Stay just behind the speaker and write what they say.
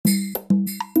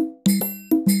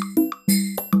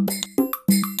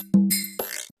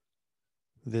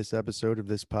This episode of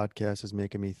This Podcast is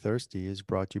Making Me Thirsty is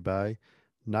brought to you by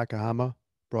Nakahama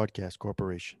Broadcast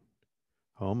Corporation,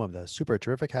 home of the super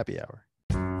terrific happy hour.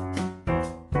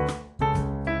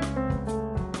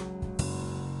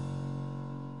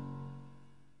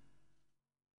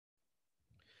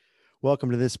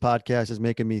 Welcome to This Podcast is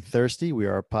Making Me Thirsty. We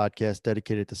are a podcast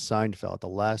dedicated to Seinfeld, the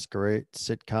last great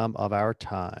sitcom of our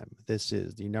time. This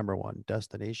is the number one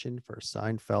destination for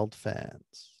Seinfeld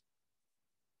fans.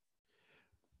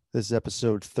 This is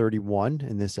episode 31.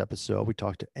 In this episode, we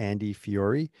talked to Andy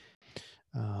Fiore.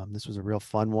 This was a real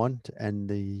fun one to end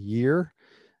the year,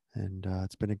 and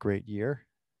it's been a great year.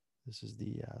 This is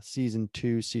the season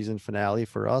 2 season finale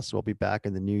for us. We'll be back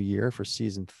in the new year for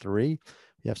season 3.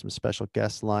 We have some special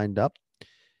guests lined up.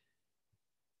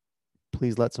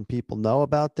 Please let some people know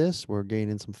about this. We're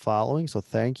gaining some following, so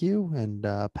thank you, and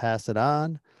pass it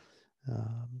on.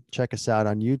 Check us out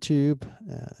on YouTube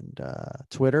and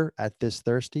Twitter at This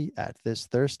Thirsty.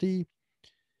 You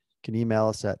can email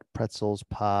us at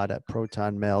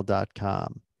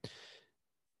pretzelspod@protonmail.com.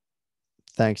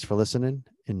 Thanks for listening.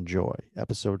 Enjoy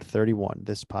episode 31.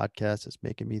 This podcast is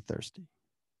making me thirsty.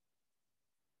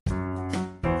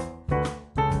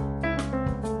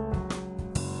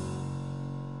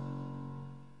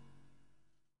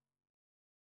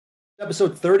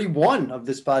 Episode 31 of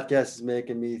This Podcast is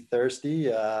making me thirsty.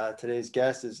 Today's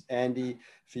guest is Andy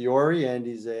Fiore.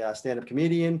 Andy's a stand-up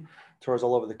comedian, tours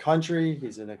all over the country.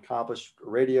 He's an accomplished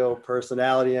radio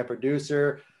personality and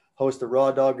producer, host of Raw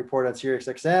Dog Report on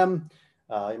SiriusXM.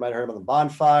 You might have heard him on The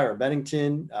Bonfire or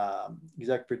Bennington.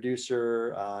 Exec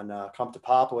producer on Come to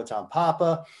Papa with Tom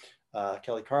Papa,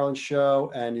 Kelly Carlin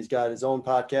Show. And he's got his own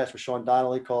podcast with Sean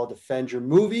Donnelly called Defend Your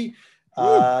Movie.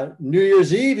 New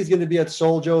Year's Eve, he's going to be at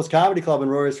Soul Joe's Comedy Club in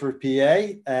Royersford,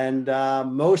 PA. And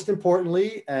most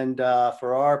importantly, and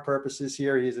for our purposes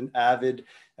here, he's an avid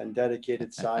and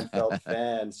dedicated Seinfeld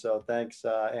fan. So thanks,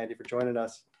 Andy, for joining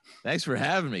us. Thanks for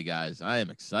having me, guys. I am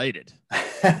excited.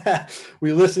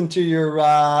 We listened to your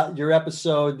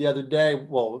episode the other day.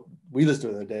 Well, we listened to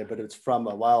it the other day, but it's from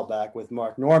a while back with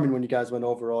Mark Norman when you guys went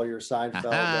over all your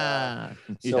Seinfeld.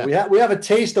 So Yeah. we have a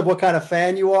taste of what kind of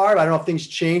fan you are. I don't know if things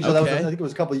changed. So Okay. I think it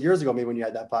was a couple of years ago, maybe when you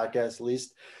had that podcast at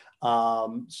least.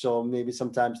 So maybe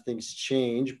sometimes things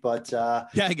change, but Yeah,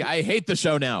 I hate the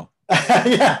show now.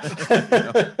 yeah.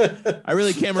 I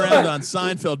really came around on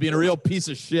Seinfeld being a real piece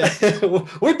of shit.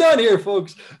 We're done here,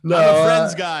 folks. No, I'm a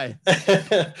Friends guy.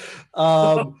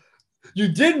 You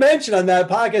did mention on that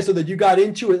podcast so that you got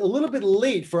into it a little bit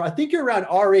late I think you're around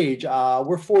our age.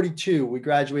 We're 42. We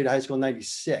graduated high school in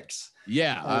 96.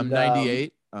 Yeah, I'm And,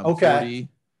 98. I'm okay. 40.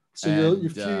 So you're a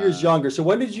few years younger. So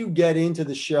when did you get into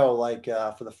the show, like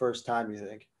for the first time, you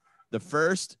think? The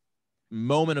first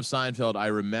moment of Seinfeld I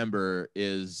remember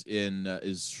is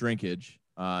Shrinkage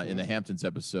in the Hamptons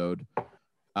episode,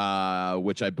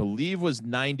 which I believe was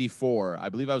 94. I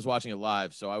believe I was watching it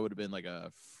live, so I would have been like a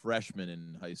freshman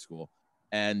in high school.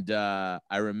 And I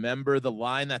remember the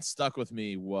line that stuck with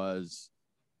me was,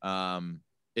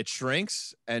 it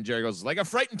shrinks, and Jerry goes, like a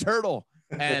frightened turtle.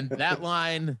 And that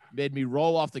line made me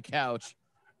roll off the couch.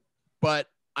 But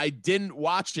I didn't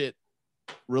watch it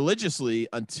religiously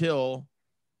until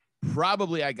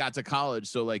probably I got to college.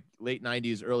 So like late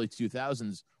 90s, early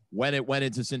 2000s, when it went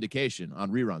into syndication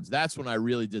on reruns. That's when I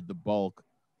really did the bulk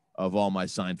of all my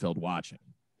Seinfeld watching.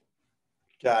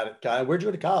 Got it. Where'd you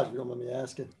go to college? If you don't mind me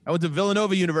asking. I went to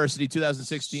Villanova University,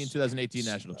 2016, 2018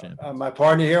 national champion. My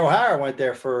partner here, O'Hara, went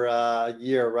there for a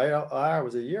year, right? O'Hara,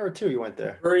 was it a year or two you went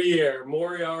there? For a year,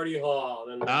 Moriarty Hall.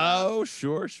 And, Oh,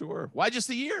 sure. Why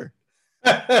just a year?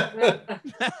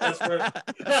 that's where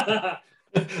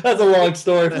That's a long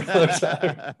story for folks.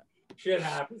 shit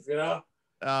happens, you know.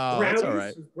 Oh, that's all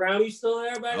right. Is Brownie still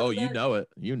there back Oh, there? you know it.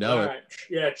 You know All it. right.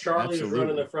 Yeah, Charlie was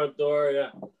running Absolutely. the front door.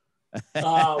 Yeah.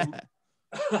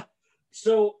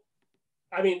 So,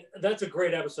 I mean, that's a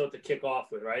great episode to kick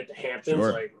off with, right? The Hamptons.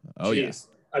 Sure. Like, Oh, geez.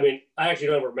 I mean, I actually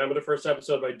don't remember the first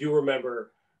episode, but I do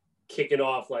remember kicking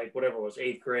off like whatever it was,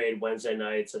 8th grade, Wednesday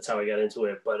nights. That's how I got into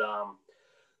it. But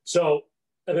so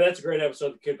I mean, that's a great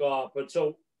episode to kick off. But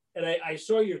so, and I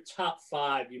saw your top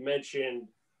 5. You mentioned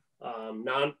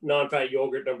non-fat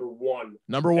yogurt number 1.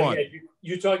 Number 1. Yeah,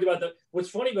 you talked about that. What's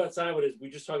funny about Seinfeld is we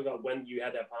just talked about when you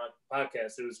had that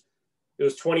podcast. It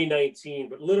was 2019,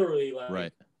 but literally like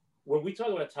Right. when we talk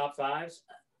about top 5s,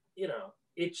 you know,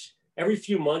 it's every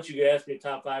few months you get asked me a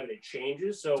top 5 and it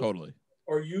changes. So Totally.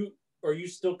 are you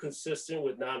still consistent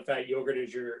with non-fat yogurt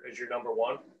as your number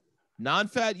 1?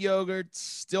 Non-fat yogurt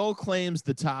still claims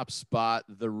the top spot.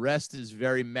 The rest is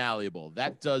very malleable.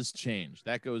 That does change.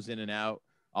 That goes in and out.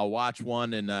 I'll watch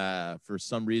one and for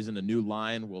some reason a new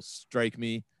line will strike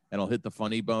me and he'll hit the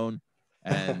funny bone.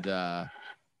 And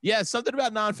yeah, something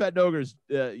about non-fat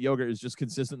yogurt is just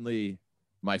consistently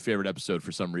my favorite episode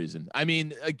for some reason. I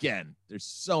mean, again, there's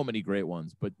so many great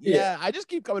ones, but yeah, I just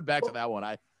keep coming back to that one.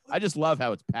 I just love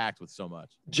how it's packed with so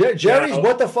much. Jerry's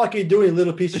 "What the fuck are you doing,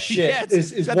 little piece of shit?" Yeah,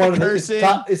 is one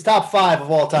of his top 5 of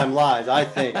all time lines. I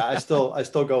think I still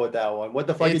go with that one. "What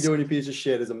the fuck are you doing, you piece of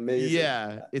shit?" is amazing.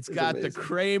 Yeah, it's got amazing. The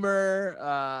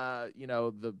Kramer, you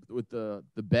know, with the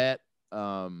bet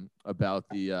about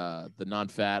the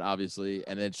non-fat, obviously,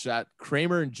 and then shot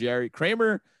Kramer and Jerry.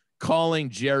 Kramer calling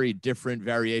Jerry different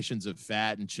variations of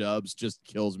fat and Chubbs just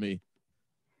kills me.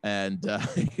 And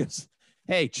he goes,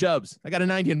 "Hey, Chubbs, I got a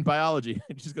 90 in biology."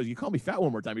 He just goes, "You call me fat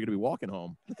one more time, you're gonna be walking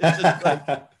home." It's just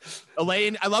like,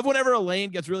 Elaine, I love whenever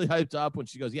Elaine gets really hyped up when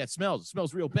she goes, "Yeah, it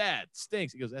smells real bad, it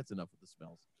stinks." He goes, "That's enough with the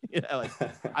smells." Yeah, like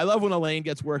I love when Elaine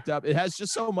gets worked up. It has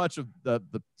just so much of the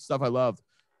stuff I love.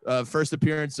 First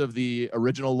appearance of the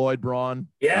original Lloyd Braun.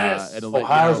 Yes.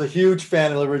 Ohio's a huge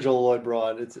fan of the original Lloyd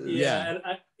Braun. And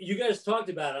you guys talked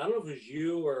about it. I don't know if it was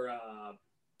you or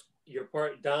your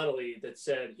part Donnelly that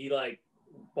said he like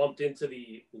bumped into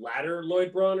the latter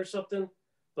Lloyd Braun or something.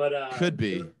 But could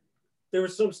be. There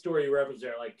was some story you referenced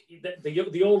there. Like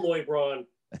the old Lloyd Braun.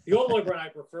 The old Lloyd Braun I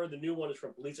prefer. The new one is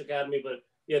from Police Academy. But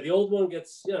yeah, the old one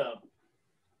gets, you know.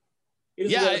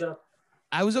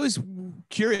 I was always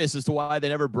curious as to why they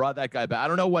never brought that guy back. I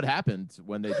don't know what happened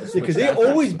when they just because they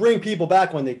always bring people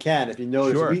back when they can. If you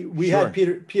notice, we had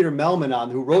Peter Melman on,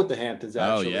 who wrote the Hamptons.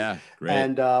 Actually, oh yeah, great.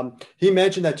 And he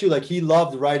mentioned that too. Like he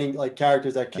loved writing like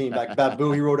characters that came back.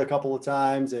 Babu, he wrote a couple of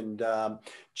times, and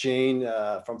Jane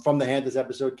from the Hamptons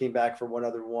episode came back for one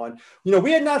other one. You know,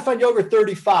 we had Not Fun Yogurt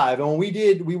 35, and when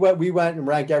we went and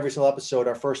ranked every single episode.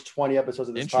 Our first 20 episodes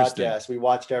of this podcast, we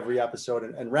watched every episode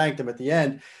and ranked them at the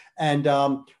end. And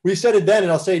we said it then,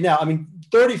 and I'll say it now. I mean,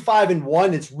 35 and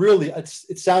 1.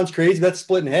 It sounds crazy, but that's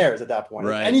splitting hairs at that point.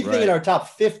 Right, anything in our top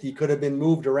 50 could have been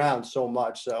moved around so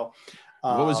much. So,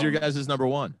 what was your guys' number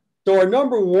one? So our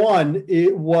number one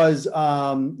was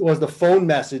the phone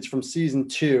message from season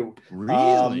 2.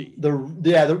 Really?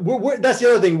 That's the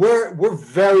other thing. We're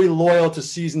very loyal to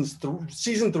season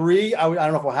 3. I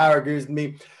don't know if O'Hara agrees with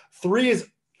me.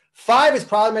 5 is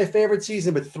probably my favorite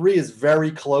season, but 3 is very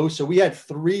close. So we had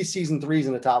 3 season 3s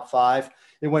in the top 5.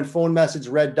 It went phone message,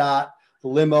 red dot, the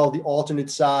limo, the alternate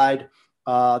side,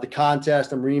 the contest,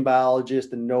 the marine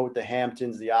biologist, the note, the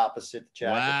Hamptons, the opposite, the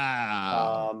jacket.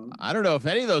 Wow. I don't know if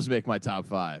any of those make my top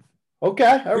 5.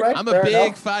 Okay. All right. I'm a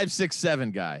big 5, 6,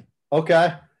 7 guy.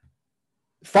 Okay.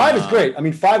 5 is great. I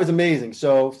mean, 5 is amazing.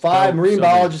 So 5, marine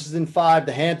biologist is in 5,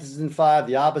 the Hamptons is in 5,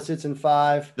 the opposites in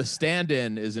 5. The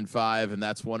stand-in is in 5, and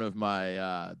that's one of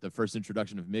my the first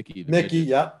introduction of Mickey. Mickey,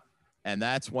 yep. And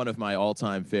that's one of my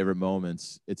all-time favorite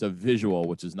moments. It's a visual,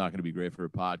 which is not going to be great for a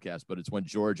podcast, but it's when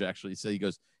George actually said, he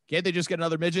goes, "Can't they just get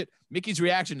another midget?" Mickey's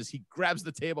reaction is he grabs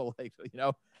the table, like, you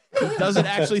know, he doesn't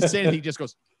actually say anything. He just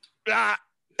goes, "Ah!"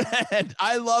 And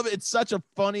I love it. It's such a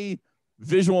funny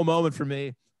visual moment for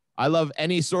me. I love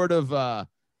any sort of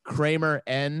Kramer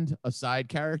and a side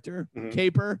character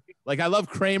caper. Like I love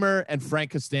Kramer and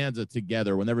Frank Costanza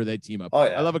together whenever they team up. Oh,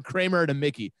 yeah. I love a Kramer and a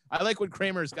Mickey. I like when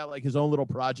Kramer's got like his own little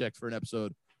project for an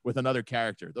episode with another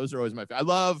character. Those are always my favorite. I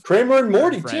love Kramer and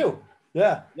Morty too.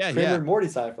 Yeah. Kramer yeah. and Morty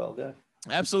Seinfeld. Yeah.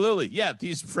 Absolutely. Yeah.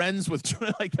 These friends with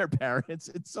like their parents.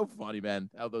 It's so funny, man,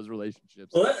 how those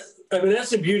relationships. Well, that's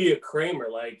the beauty of Kramer.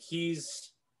 Like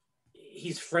he's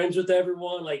friends with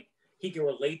everyone. Like he can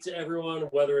relate to everyone,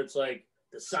 whether it's like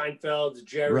the Seinfelds,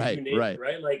 Jerry,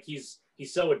 right? Like he's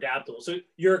so adaptable. So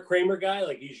you're a Kramer guy,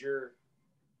 like he's your.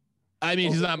 I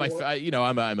mean, he's not my. You know,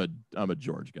 I'm a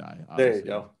George guy. Obviously. There you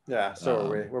go. Yeah, so are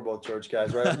we. We're both George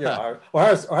guys, right? Yeah.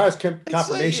 Our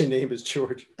confirmation name is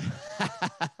George.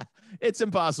 It's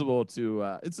impossible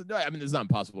to. It's not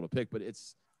impossible to pick, but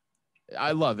it's.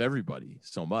 I love everybody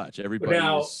so much. Everybody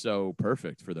is so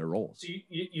perfect for their roles. So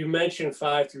you mentioned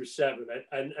 5 through 7,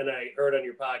 and I heard on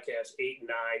your podcast 8 and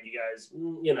 9. You guys,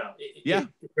 you know, it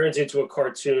turns into a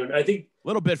cartoon. I think a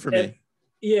little bit for me.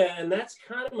 Yeah, and that's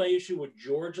kind of my issue with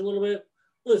George a little bit.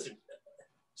 Listen,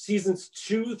 seasons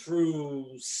 2 through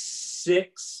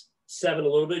 6, 7, a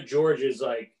little bit. George is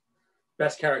like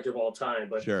best character of all time,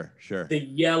 but sure, the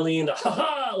yelling, the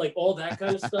ha-ha, like all that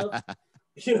kind of stuff.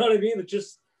 You know what I mean? It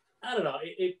just. I don't know.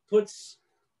 It puts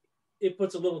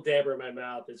a little damper in my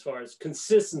mouth as far as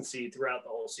consistency throughout the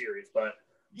whole series. But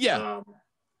yeah,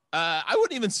 I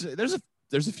wouldn't even say there's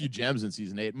a few gems in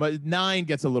season 8. 9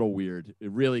 gets a little weird. It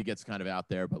really gets kind of out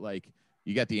there. But like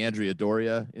you got the Andrea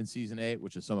Doria in season 8,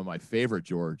 which is some of my favorite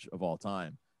George of all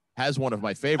time. has one of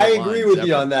my favorite. I agree lines with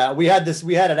you ever. on that. We had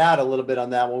it out a little bit on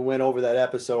that when we went over that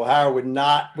episode. Howard would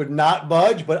not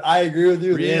budge, but I agree with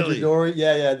you. The Andrew Really?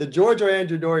 Doria, yeah. The George or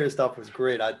Andrew Doria stuff was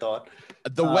great, I thought.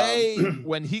 The way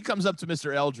when he comes up to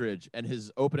Mr. Eldridge and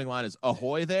his opening line is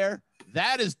 "Ahoy there,"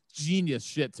 that is genius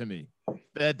shit to me.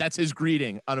 That's his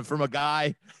greeting from a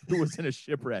guy who was in a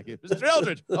shipwreck. Mr.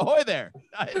 Eldridge, ahoy there!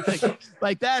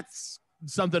 Like that's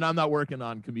something I'm not working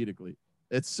on comedically.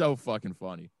 It's so fucking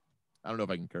funny. I don't know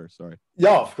if I can curse. Sorry.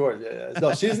 Yeah, of course. Yeah.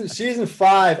 No, season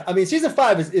 5. I mean, season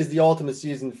 5 is the ultimate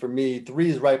season for me. 3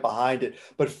 is right behind it,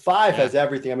 but 5 has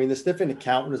everything. I mean, the Stiffin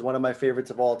Accountant is one of my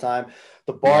favorites of all time.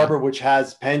 The Barber, which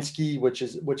has Penske, which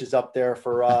is up there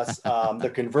for us.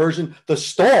 The Conversion, the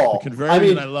Stall. The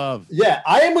Conversion, I love. Yeah,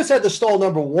 I almost had the Stall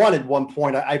number 1 at one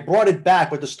point. I brought it back,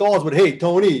 but the Stalls would hey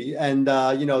Tony and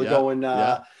going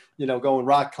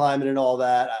rock climbing and all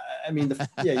that. I mean,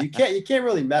 you can't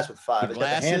really mess with 5. The It's got the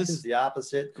Glasses. Hamptons, the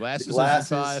opposite. Glasses. The Glasses.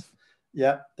 5.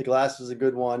 Yep, the Glasses is a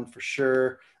good one for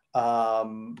sure.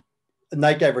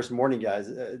 Night Guy versus Morning Guys,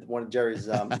 one of Jerry's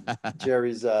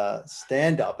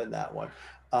stand up in that one.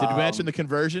 Did you mention the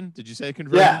Conversion? Did you say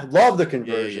Conversion? Yeah, love the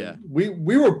Conversion. Yeah.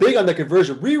 We were big on the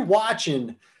Conversion.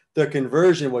 Rewatching the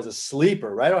Conversion was a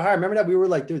sleeper, right? O'Hara, remember that? We were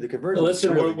like, dude, the Conversion. Well,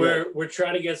 listen, really we're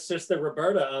trying to get Sister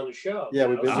Roberta on the show. Yeah,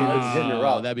 we've been hitting her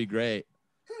up. That'd be great.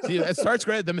 See, it starts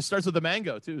great. Then it starts with the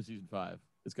mango too. Season 5.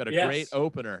 It's got a great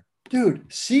opener. Dude,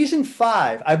 season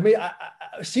 5.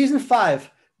 Season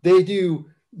 5. They do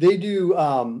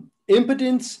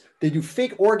impotence. They do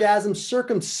fake orgasm,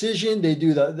 circumcision. They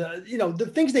do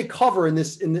the things they cover in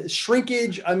the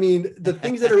shrinkage. I mean, the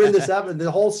things that are in this episode,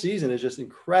 the whole season is just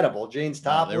incredible. Jane's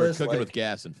topless. They were cooking with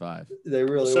gas in 5. They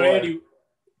really were. Andy,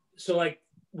 so like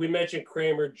we mentioned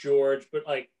Kramer, George, but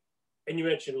like, and you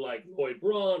mentioned like Lloyd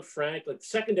Braun, Frank, like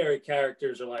secondary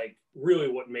characters are like really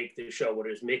what make the show what it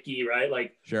is. Mickey, right?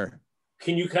 Like, sure.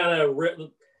 Can you kind of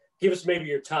give us maybe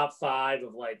your top 5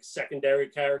 of like secondary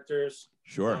characters?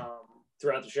 Sure.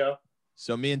 Throughout the show.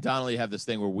 So me and Donnelly have this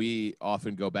thing where we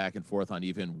often go back and forth on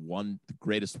even the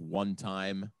greatest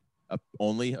one-time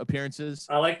only appearances.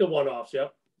 I like the one-offs.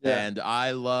 Yep. Yeah. And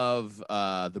I love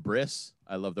the Briss.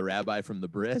 I love the rabbi from the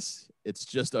Briss. It's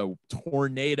just a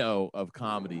tornado of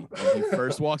comedy when he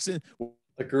first walks in.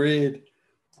 Agreed.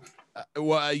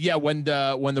 When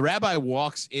the rabbi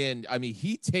walks in, I mean,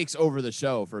 he takes over the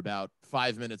show for about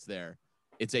 5 minutes there.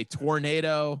 It's a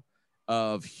tornado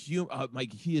of humor.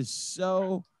 Like, he is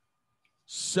so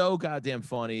goddamn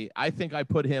funny. I think I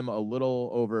put him a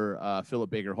little over Philip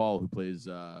Baker Hall, who plays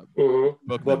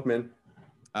Bookman.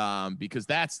 Because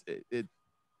that's it.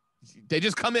 They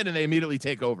just come in and they immediately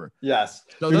take over. Yes.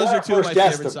 So those are two of my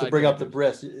favorite to bring up the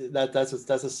Briss. That's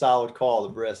a solid call. The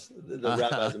Briss. The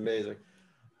rabbi's amazing.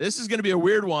 This is going to be a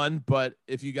weird one, but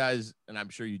if you guys, and I'm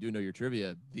sure you do know your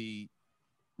trivia, the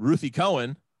Ruthie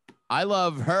Cohen, I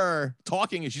love her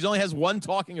talking. She only has one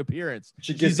talking appearance.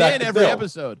 She's in every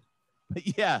episode.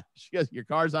 But yeah, she goes, "Your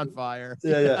car's on fire."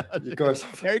 Yeah. Your car's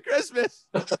on fire. Merry Christmas.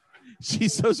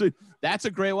 She's so sweet. That's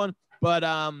a great one. But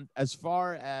as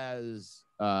far as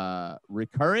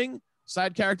recurring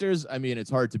side characters, I mean, it's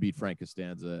hard to beat Frank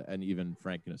Costanza and even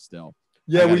Frank and Estelle.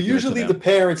 Yeah, we usually leave the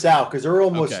parents out because they're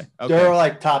almost they're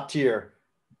like top tier.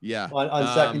 Yeah,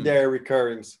 on secondary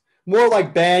recurrings. More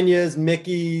like Banya's,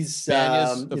 Mickey's,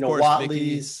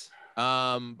 Watley's.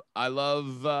 I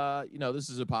love, this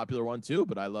is a popular one too,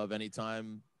 but I love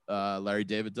anytime Larry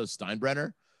David does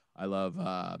Steinbrenner. I love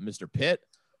Mr. Pitt.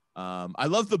 I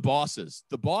love the bosses.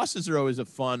 The bosses are always a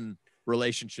fun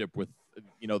relationship with,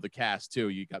 the cast too.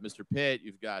 You got Mr. Pitt.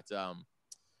 You've got,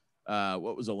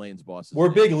 what was Elaine's boss? We're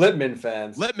big Lippman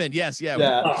fans. Lippman, yes,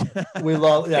 yeah. We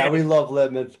love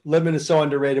Lippman. Lippman is so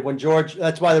underrated. When George,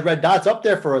 that's why the red dot's up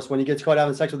there for us when he gets caught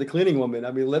having sex with the cleaning woman.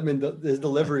 I mean, Lippman, his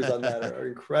deliveries on that are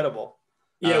incredible.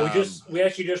 Yeah, we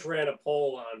actually just ran a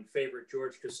poll on favorite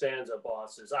George Costanza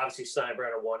bosses. Obviously,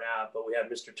 Steinbrenner won out, but we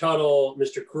have Mr. Tuttle,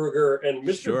 Mr. Kruger, and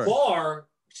Mr. Barr.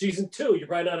 Season 2, you're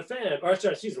probably not a fan. Or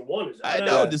sorry, season 1 is. I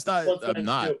know it's not. I'm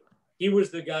not. 2. He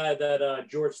was the guy that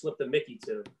George slipped the Mickey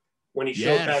to when he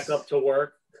showed back up to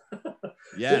work.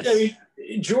 Yes. I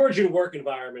mean, George in work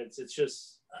environments, it's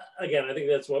just, again, I think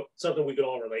that's something we could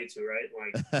all relate to, right?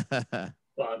 Like,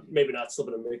 well, maybe not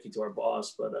slipping a Mickey to our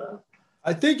boss, but.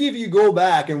 I think if you go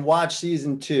back and watch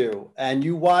season 2 and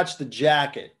you watch The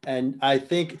Jacket, and I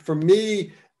think for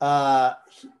me,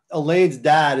 Elaine's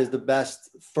dad is the best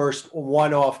first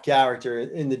one-off character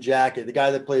in The Jacket. The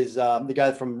guy that plays the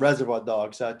guy from Reservoir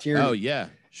Dogs, Tierney. Oh yeah.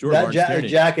 Sure, that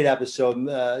Jacket episode,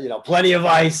 plenty of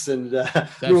ice and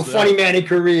funny man in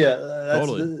Korea. That's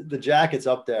totally. The Jacket's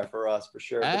up there for us for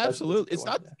sure. Absolutely, it's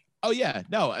not. Oh yeah,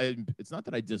 no, it's not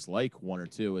that I dislike 1 or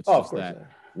 2. It's Oh, of just course. that Yeah.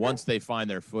 once they find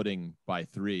their footing by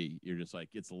 3, you're just like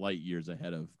it's light years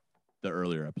ahead of the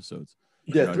earlier episodes.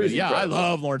 Yeah, You know, three's yeah, I incredible.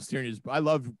 love Lawrence Tierney's. I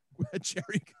love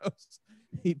Jerry goes.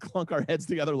 He'd clunk our heads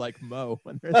together like Mo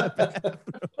when they're in the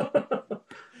bathroom.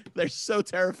 They're so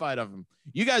terrified of him.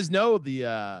 You guys know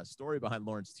the story behind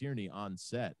Lawrence Tierney on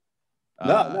set.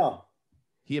 No.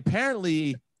 He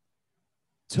apparently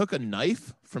took a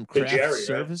knife from To craft Jerry,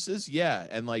 services. Right? Yeah.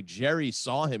 And like Jerry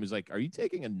saw him. He's like, are you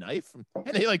taking a knife?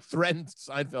 And he like threatened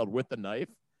Seinfeld with the knife.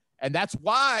 And that's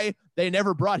why they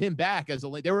never brought him back as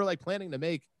they were like planning to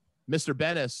make Mr.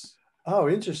 Bennis Oh,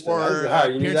 interesting. or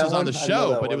You knew that appearances on one? the I know show,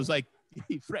 that but it one. was like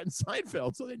he threatened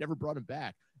Seinfeld, so they never brought him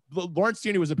back. Lawrence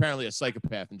Tierney was apparently a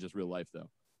psychopath in just real life, though.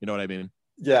 You know what I mean?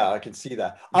 Yeah, I can see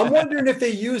that. I'm wondering if they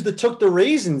used the took the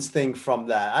raisins thing from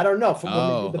that. I don't know. From when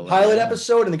they did the pilot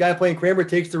episode and the guy playing Kramer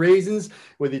takes the raisins,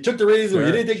 whether he took the raisins or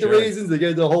he didn't take the raisins, they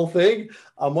get the whole thing.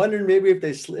 I'm wondering maybe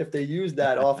if they used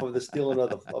that off of the stealing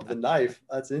of the knife.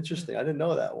 That's interesting. I didn't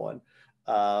know that one.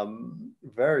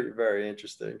 Very, very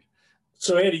interesting.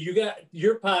 So Andy, you got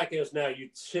your podcast now. You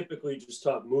typically just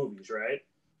talk movies, right?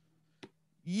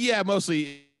 Yeah,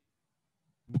 mostly.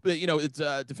 But you know, it's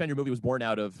Defend Your Movie was born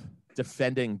out of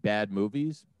defending bad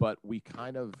movies, but we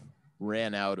kind of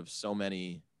ran out of so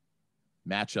many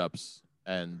matchups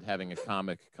and having a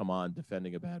comic come on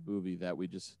defending a bad movie that we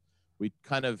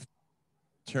kind of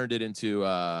turned it into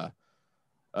a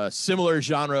similar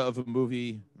genre of a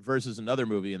movie versus another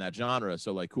movie in that genre.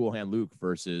 So like Cool Hand Luke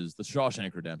versus The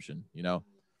Shawshank Redemption, you know?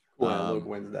 Cool Hand Luke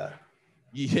wins that.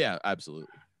 Yeah, absolutely.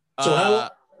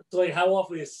 So how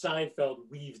often is Seinfeld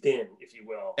weaved in, if you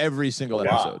will? Every single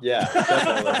episode. Yeah,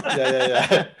 definitely.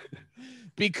 Yeah.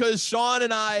 Because Sean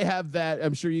and I have that.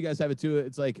 I'm sure you guys have it too.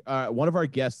 It's like one of our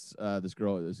guests, this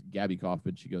girl is Gabby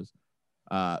Kaufman. She goes,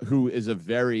 who is a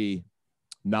very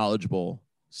knowledgeable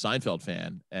Seinfeld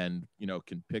fan and, you know,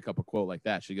 can pick up a quote like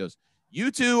that. She goes,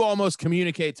 you two almost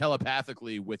communicate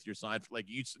telepathically with your Seinfeld. Like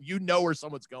you know where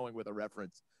someone's going with a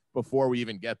reference before we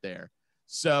even get there.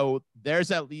 So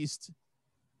there's at least,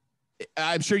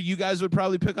 I'm sure you guys would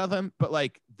probably pick on them, but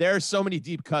like there's so many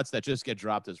deep cuts that just get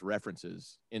dropped as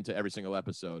references into every single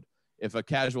episode. If a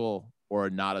casual or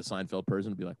not a Seinfeld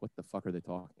person would be like, what the fuck are they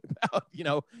talking about? You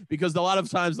know, because a lot of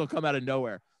times they'll come out of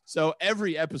nowhere. So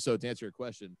every episode, to answer your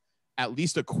question, at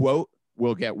least a quote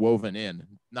will get woven in,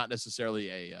 not necessarily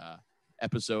a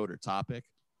episode or topic,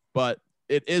 but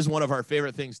it is one of our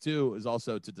favorite things too, is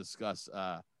also to discuss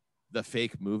the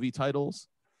fake movie titles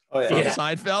from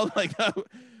Seinfeld. Like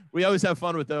we always have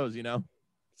fun with those, you know.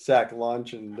 Sack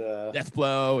Lunch and Death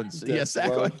Blow and Sack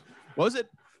Lunch. What was it?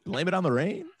 Blame It on the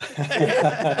Rain.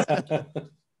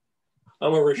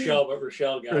 I'm a Rochelle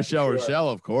guy. Rochelle,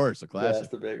 of course, a classic. That's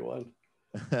the big one.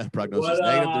 Prognosis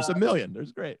negative. There's a million.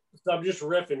 There's great. So I'm just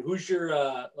riffing. Who's your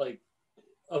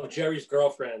of Jerry's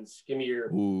girlfriends? Give me your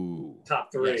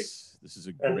top 3. Yes. This is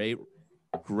a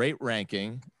great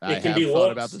ranking. It can be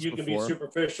looks. You can be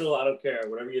superficial. I don't care.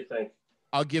 Whatever you think.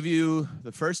 I'll give you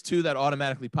the first 2 that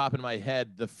automatically pop in my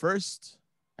head. The first,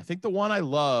 I think the one I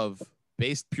love,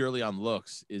 based purely on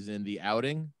looks, is in The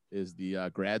Outing, is the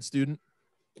grad student.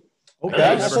 Okay,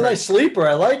 that's a nice sleeper.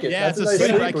 I like it. Yeah, that's it's a nice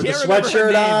sleeper. sleeper. With the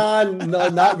sweatshirt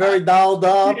on, not very dolled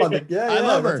up. I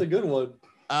love her. That's a good one.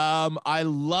 I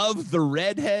love the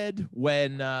redhead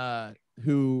when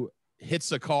who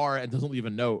hits a car and doesn't leave a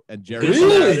note, and Jerry.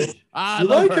 Really? You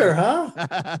like her,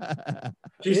 huh?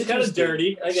 She's kind of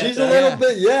dirty. She's a little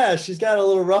bit, yeah. She's got a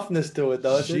little roughness to it,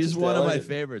 though. She's one of my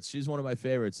favorites. She's one of my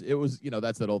favorites. It was, you know,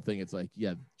 that's that old thing. It's like,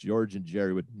 yeah, George and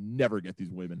Jerry would never get these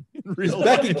women in real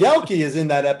life. Becky Gelke is in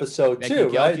that episode too,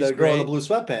 right? The girl in the blue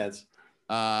sweatpants.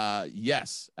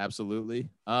 Yes, absolutely.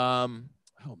 Oh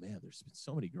man, there's been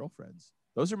so many girlfriends.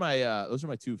 Those are my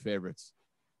 2 favorites.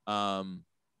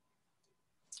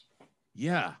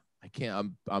 Yeah, I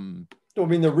can't. I mean,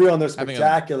 the Real and the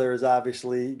Spectacular is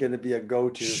obviously going to be a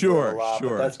go-to. Sure.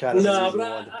 But that's kind of the easy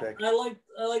one to pick. I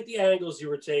like the angles you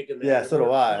were taking there. Yeah, so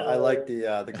do I. I like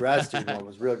the grad student one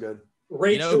was real good.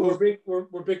 Rachel,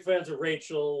 we're big fans of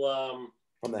Rachel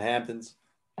from the Hamptons.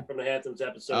 From the Hamptons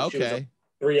episode. Okay.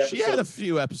 3 episodes. She had a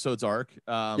few episodes arc.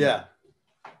 Yeah.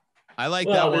 I like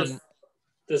that one.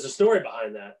 There's a story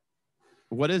behind that.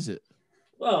 What is it?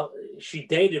 Well, she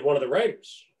dated one of the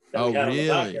writers. Oh, really?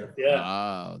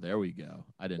 Yeah. Oh, there we go.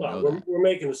 I didn't know that. We're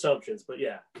making assumptions, but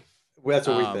yeah. Well, that's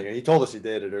what we think. He told us he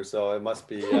dated her, so it must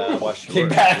be why she came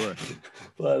back. Sure.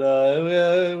 But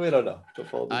we don't know.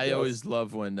 I always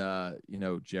love when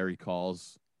Jerry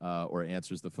calls or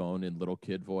answers the phone in little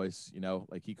kid voice,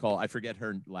 like I forget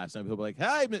her last name. He'll be like,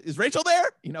 "Hi, is Rachel there?"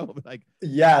 Like,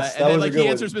 yes, and then like he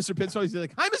answers Mr. Pitt's phone. He's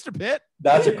like, "Hi, Mr. Pitt."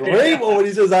 That's a great one when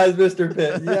he says, "Hi, Mr.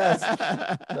 Pitt." Yes,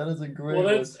 that is a great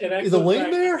one. Is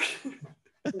Elaine there?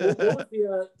 What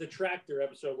was the tractor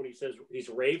episode when he says he's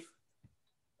Rafe?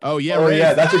 Oh yeah, oh Rafe.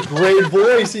 Yeah, that's a great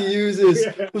voice he uses.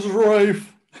 Yeah. It was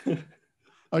Rafe.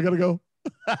 I gotta go.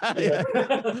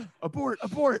 Abort.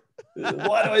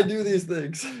 Why do I do these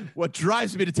things? What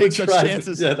drives me to take such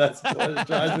chances? That's what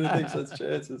drives me to take such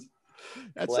chances.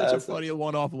 That's such a funny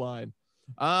one-off line.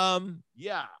 I'm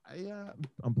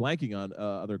blanking on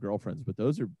other girlfriends, but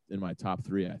those are in my top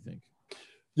 3, I think.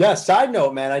 Yeah. Side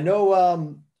note, man, I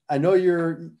know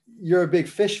you're a big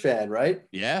Fish fan, right?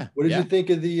 Yeah. What did you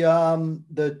think of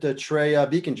the Trey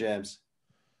Beacon jams?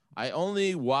 I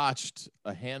only watched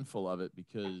a handful of it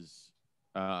because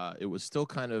it was still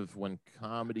kind of when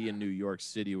comedy in New York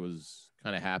City was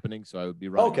kind of happening. So I would be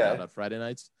running out on Friday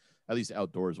nights, at least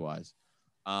outdoors wise.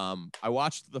 I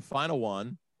watched the final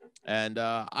one and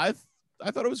I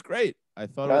thought it was great. I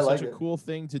thought it was such a cool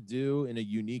thing to do in a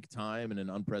unique time and an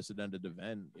unprecedented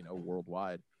event,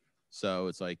 worldwide. So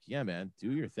it's like, yeah, man,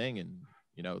 do your thing. And,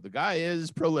 the guy is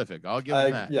prolific. I'll give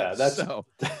him that. Yeah, that's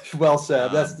well said.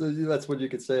 That's what you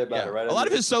could say about it, right? A lot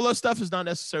of his solo stuff is not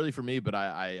necessarily for me, but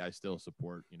I still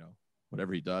support,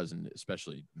 whatever he does. And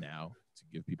especially now to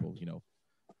give people,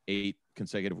 8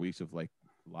 consecutive weeks of like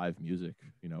live music,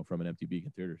 from an empty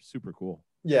Beacon Theater. Super cool.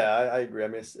 Yeah, I agree. I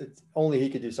mean, it's only he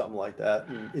could do something like that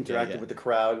and interacting with the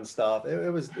crowd and stuff. It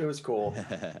was cool.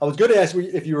 I was going to ask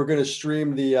if you were going to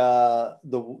stream the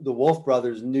Wolf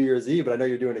Brothers New Year's Eve, but I know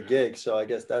you're doing a gig, so I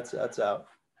guess that's out.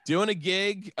 Doing a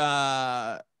gig,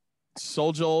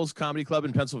 Soul Joel's Comedy Club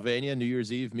in Pennsylvania, New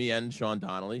Year's Eve, me and Sean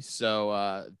Donnelly. So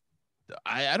I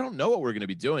don't know what we're going to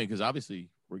be doing because obviously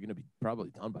we're going to be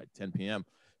probably done by 10 p.m.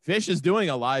 Fish is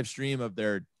doing a live stream of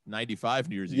their 95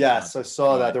 New Year's Eve. Yes, I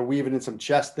saw that. They're weaving in some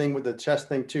chest thing with the chest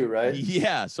thing too, right?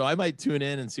 Yeah, so I might tune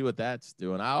in and see what that's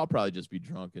doing. I'll probably just be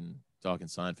drunk and talking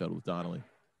Seinfeld with Donnelly.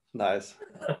 Nice.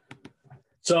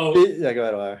 So yeah, go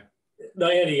ahead, Larry. No,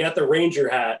 Andy, you got the Ranger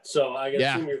hat. So I'm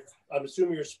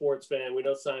assuming you're a sports fan. We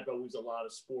know Seinfeld moves a lot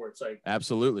of sports. Like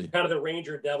absolutely. Kind of the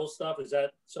Ranger Devil stuff. Is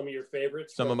that some of your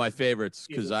favorites? Some of my favorites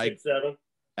because 7?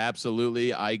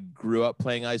 Absolutely. I grew up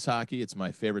playing ice hockey. It's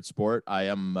my favorite sport. I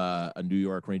am a New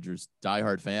York Rangers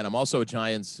diehard fan. I'm also a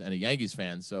Giants and a Yankees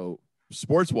fan. So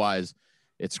sports wise,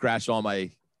 it scratched all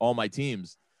my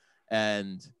teams.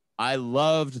 And I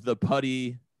loved the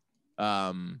Putty,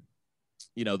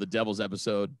 the Devils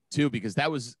episode too, because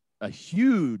that was a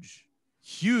huge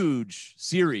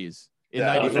series in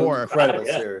 94. Incredible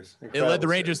series. It led the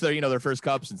Rangers to their first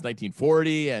cup since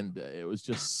 1940. And it was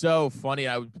just so funny.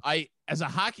 I as a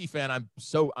hockey fan,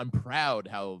 I'm proud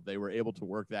how they were able to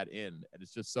work that in. And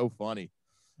it's just so funny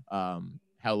how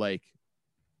they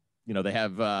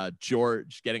have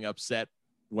George getting upset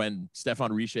when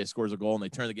Stefan Richer scores a goal and they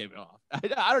turn the game off.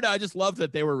 I don't know. I just love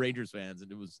that they were Rangers fans.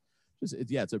 And it was just,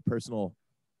 it's a personal,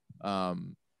 I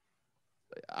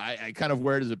kind of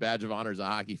wear it as a badge of honor as a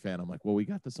hockey fan. I'm like, well, we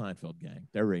got the Seinfeld gang.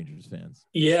 They're Rangers fans.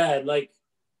 Yeah. Like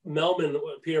Peter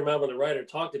Melman, the writer,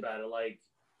 talked about it. Like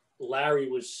Larry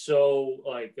was so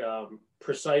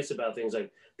precise about things.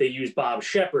 Like they used Bob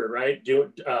Shepard, right?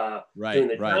 Doing the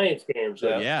Giants games.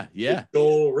 Yeah.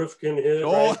 Joel Rifkin hit.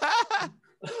 Oh, right?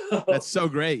 That's so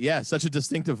great. Yeah. Such a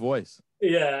distinctive voice.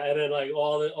 Yeah, and then like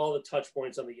all the touch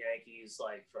points on the Yankees,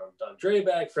 like from Doug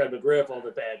Drabek, Fred McGriff, all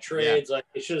the bad trades. Yeah. Like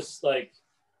it's just like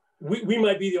we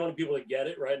might be the only people that get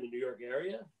it right in the New York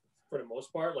area for the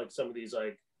most part. Like some of these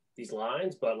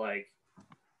lines, but like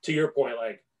to your point,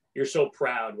 like you're so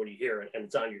proud when you hear it and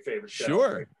it's on your favorite show.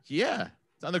 Sure, right? Yeah,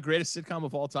 it's on the greatest sitcom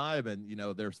of all time, and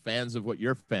there's fans of what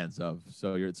you're fans of,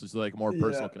 so it's just like a more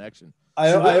personal connection.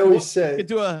 I always say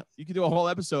you could do a whole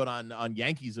episode on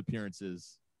Yankees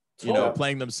appearances.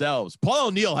 Playing themselves. Paul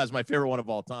O'Neill has my favorite one of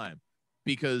all time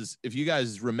because if you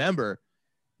guys remember,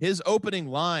 his opening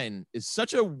line is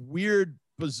such a weird,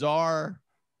 bizarre,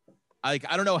 I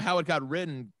don't know how it got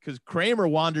written because Kramer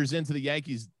wanders into the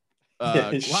Yankees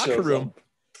locker room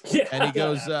and he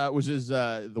goes, which is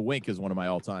the wink is one of my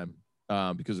all time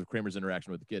because of Kramer's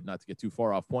interaction with the kid. Not to get too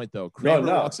far off point though. Kramer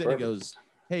walks in and goes,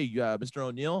 "Hey, Mr.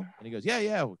 O'Neill," and he goes,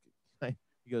 "Yeah."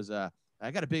 He goes, "I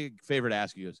got a big favor to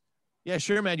ask you." He goes, "Yeah,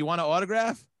 sure, man. You want an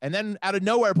autograph?" And then out of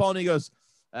nowhere, Paul O'Neill goes,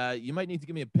 "You might need to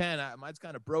give me a pen. Mine's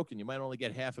kind of broken. You might only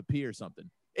get half a P or something."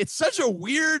 It's such a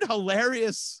weird,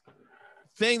 hilarious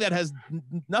thing that has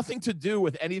nothing to do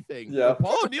with anything. Yeah.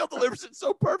 Paul O'Neill delivers it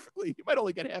so perfectly. He might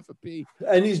only get half a P.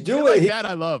 And he's doing like that.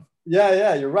 I love.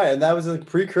 Yeah, you're right. And that was a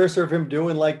precursor of him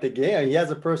doing like the game. He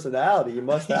has a personality. He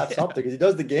must have something because he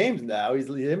does the games now.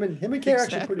 Him and Kay are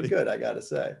actually pretty good, I gotta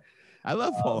say. I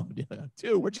love Paul O'Neill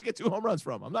too. Where'd you get 2 home runs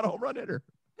from? I'm not a home run hitter.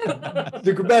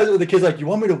 The kid's like, you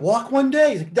want me to walk one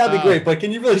day? He's like, that'd be great, but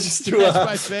can you really just do That's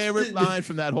my favorite line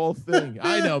from that whole thing.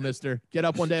 I know, mister. Get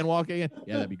up one day and walk again.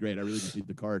 Yeah, that'd be great. I really just need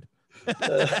the card.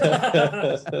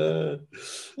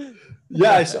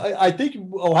 Yeah, I think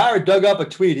O'Hara dug up a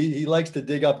tweet. He likes to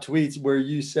dig up tweets where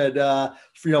you said,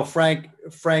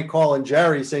 Frank calling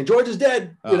Jerry saying George is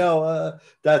dead.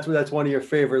 That's one of your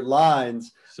favorite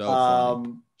lines. So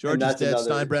funny. George is dead.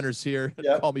 Another, Steinbrenner's here.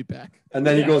 Yep. Call me back. And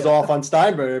then he goes off on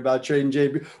Steinbrenner about trading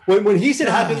Jay. When he said,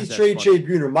 how can he trade Jay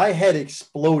Buhner? My head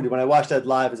exploded when I watched that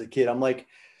live as a kid. I'm like,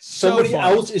 somebody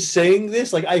else is saying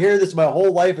this. Like, I hear this my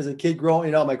whole life as a kid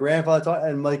growing, my grandfather talking,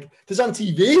 and I'm like, this is on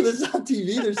TV? This is on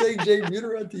TV? They're saying Jay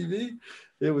Buhner on TV?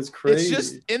 It was crazy. It's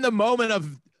just in the moment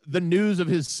of the news of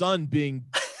his son being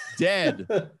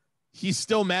dead. He's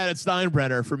still mad at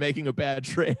Steinbrenner for making a bad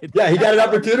trade. Yeah, he got an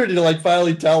opportunity to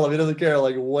finally tell him. He doesn't care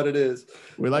what it is.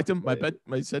 We liked him.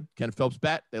 I said Ken Phelps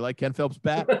bat. They like Ken Phelps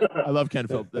bat. I love Ken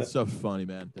Phelps. That's so funny,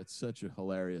 man. That's such a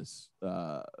hilarious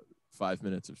 5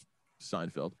 minutes of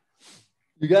Seinfeld.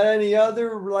 You got any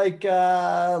other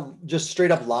just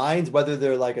straight up lines, whether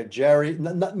they're like a Jerry,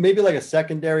 maybe like a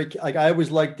secondary? Like I always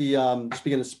like the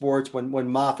speaking of sports when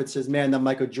Moffat says, "Man, that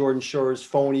Michael Jordan sure is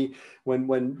phony." When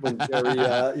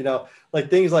Jerry,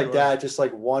 like things like that, just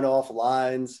like one-off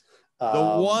lines. The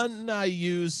one I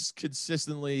use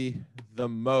consistently the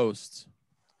most,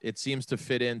 it seems to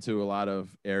fit into a lot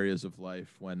of areas of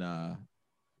life when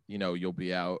you'll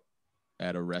be out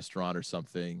at a restaurant or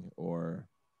something, or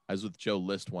I was with Joe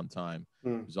List one time,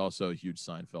 who's also a huge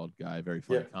Seinfeld guy, very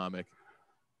funny comic.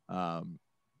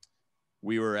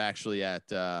 We were actually at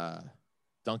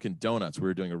Dunkin' Donuts. We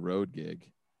were doing a road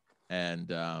gig,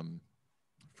 and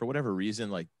for whatever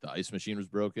reason, like the ice machine was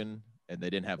broken and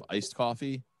they didn't have iced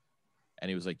coffee. And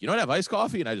he was like, "You don't have iced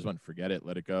coffee?" And I just went, "Forget it,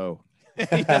 let it go."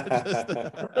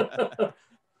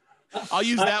 I'll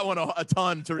use that one a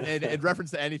ton in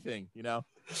reference to anything,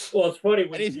 Well, it's funny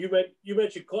when you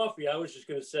mentioned coffee. I was just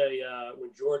going to say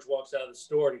when George walks out of the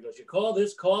store and he goes, "You call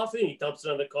this coffee?" And he dumps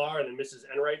it on the car, and then Mrs.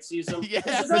 Enright sees him. Yeah,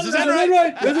 Mrs.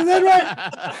 Enright. Mrs.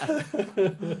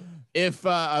 Enright. If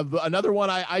another one,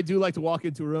 I do like to walk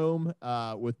into a room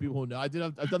with people who know. I've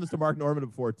done this to Mark Norman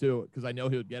before too, because I know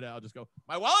he would get it. I'll just go,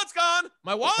 "My wallet's gone.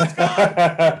 My wallet's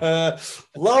gone."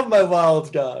 Love my wallet's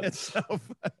gone. It's so fun.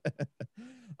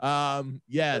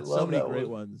 So many great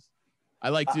ones. I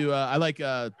like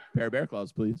pair of bear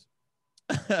claws, please.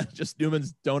 Just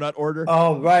Newman's donut order.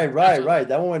 Oh, right.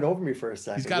 That one went over me for a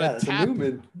second. He's got a tap.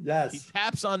 Newman. Yes. He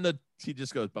taps on he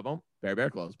just goes, "Boom, pair of bear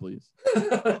claws, please."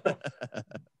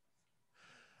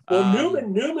 Well,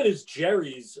 Newman is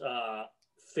Jerry's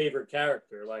favorite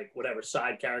character, like whatever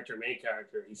side character, main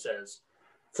character he says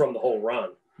from the whole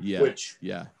run. Yeah. Which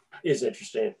is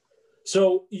interesting.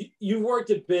 So you've worked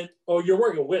a bit. Oh, you're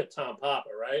working with Tom Papa,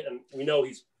 right? And we know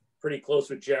he's pretty close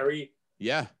with Jerry.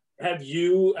 Yeah. Have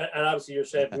you? And obviously you're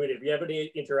Sam Comedy. Have you had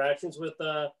any interactions with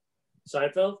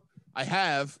Seinfeld? I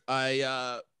have.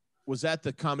 I was at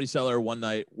the Comedy Cellar one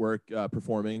night,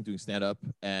 performing, doing stand up,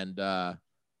 and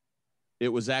it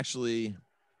was actually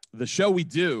the show we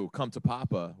do, Come to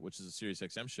Papa, which is a Sirius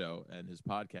XM show and his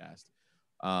podcast.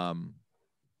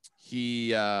 He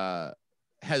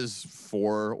has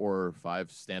 4 or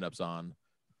 5 stand-ups on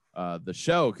the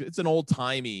show. It's an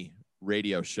old-timey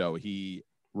radio show. He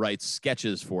writes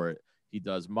sketches for it. He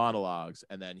does monologues,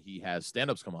 and then he has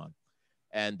stand-ups come on.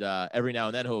 And every now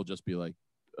and then he'll just be like,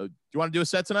 "Do you want to do a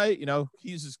set tonight?" He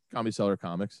uses Comedy Cellar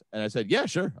comics. And I said, "Yeah,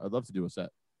 sure. I'd love to do a set."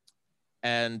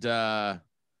 And, so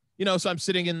I'm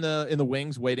sitting in the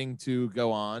wings waiting to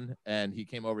go on. And he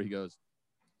came over. He goes,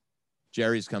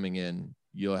 "Jerry's coming in.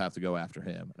 You'll have to go after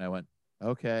him." And I went,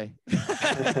 "Okay."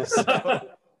 So,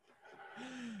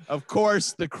 of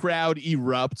course, the crowd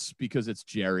erupts because it's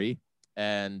Jerry.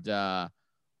 And I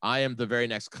am the very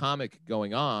next comic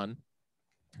going on.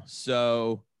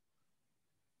 So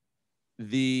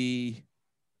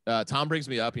Tom brings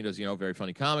me up. He goes, "Very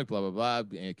funny comic, blah, blah, blah.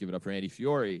 Give it up for Andy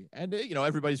Fiore." And,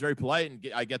 everybody's very polite, and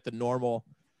I get the normal.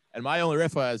 And my only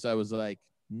riff was, I was like,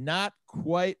 not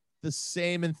quite the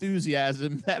same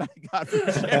enthusiasm that I got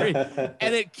from Jerry.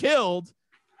 And it killed.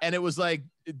 And it was like,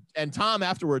 and Tom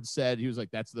afterwards said, he was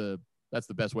like, that's the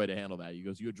best way to handle that. He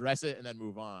goes, you address it and then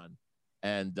move on.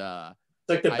 And it's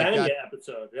like the Banya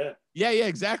episode. Yeah. Yeah,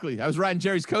 exactly. I was riding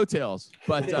Jerry's coattails.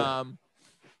 But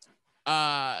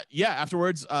Yeah,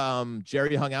 afterwards,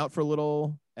 Jerry hung out for a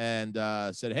little and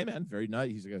said, "Hey man, very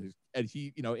nice." He's like, and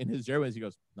he, in his Jerry ways, he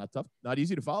goes, "Not tough, not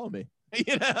easy to follow me."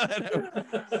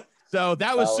 So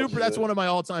that was super. That's one of my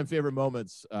all-time favorite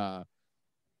moments.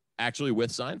 Actually,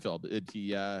 with Seinfeld,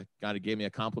 he kind of gave me a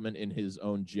compliment in his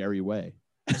own Jerry way.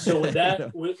 So with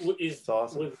that,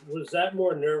 awesome. Was that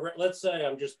more nerve-wracking? Let's say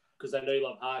I'm just, because I know you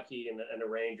love hockey and the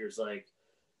Rangers, like,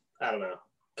 I don't know,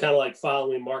 kind of like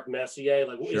following Mark Messier.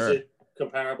 Like, sure. Is it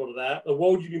comparable to that? Or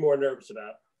what would you be more nervous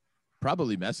about?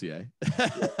 Probably Messier.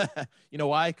 Yeah. You know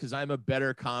why? Because I'm a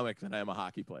better comic than I am a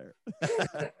hockey player.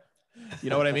 You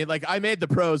know what I mean? Like, I made the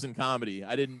pros in comedy.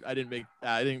 I didn't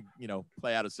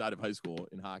play outside of high school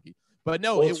in hockey. But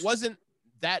no, it wasn't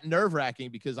that nerve-wracking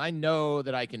because I know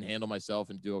that I can handle myself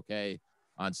and do okay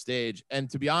on stage. And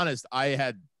to be honest, I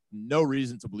had no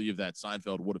reason to believe that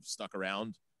Seinfeld would have stuck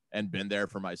around and been there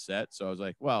for my set. So I was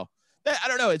like, well, I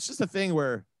don't know. It's just a thing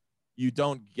where you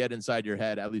don't get inside your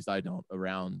head. At least I don't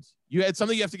around you. It's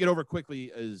something you have to get over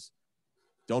quickly is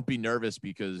don't be nervous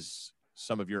because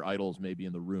some of your idols may be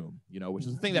in the room, which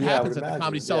is the thing that happens at the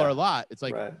Comedy Cellar a lot. It's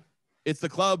like, It's the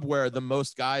club where the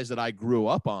most guys that I grew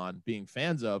up on being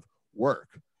fans of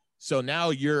work. So now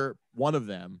you're one of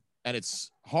them and it's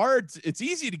hard. It's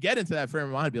easy to get into that frame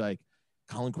of mind and be like,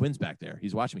 Colin Quinn's back there.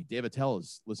 He's watching me. Dave Attell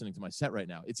is listening to my set right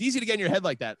now. It's easy to get in your head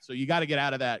like that. So you got to get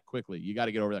out of that quickly. You got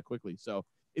to get over that quickly. So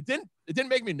it didn't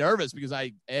make me nervous because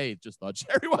I just thought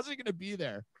Jerry wasn't going to be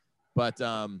there, but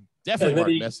definitely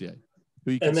Mark Messier,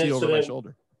 who you can see over my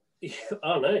shoulder.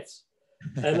 Oh, nice.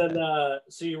 And then,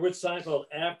 so you're with Seinfeld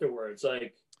afterwards,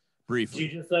 like briefly. Do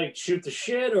you just like shoot the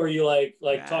shit, or are you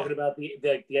like talking about the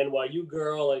NYU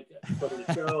girl, like from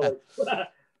the show? Like,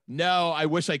 no, I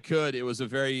wish I could. It was a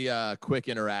very quick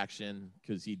interaction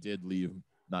because he did leave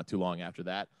not too long after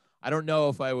that. I don't know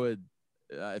if I would,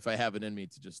 if I have it in me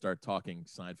to just start talking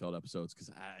Seinfeld episodes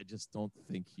because I just don't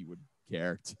think he would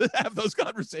care to have those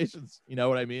conversations. You know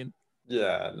what I mean?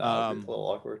 Yeah, no, it'd be a little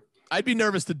awkward. I'd be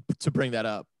nervous to bring that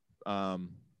up.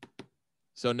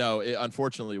 So no, it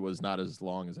unfortunately was not as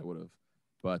long as I would have,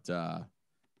 but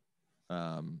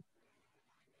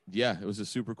yeah, it was a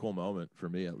super cool moment for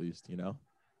me at least,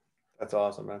 That's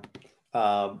awesome, man.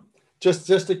 Just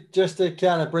to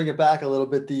kind of bring it back a little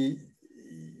bit, the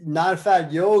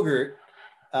non-fat yogurt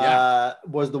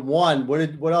was the one.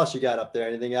 What else you got up there?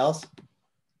 Anything else?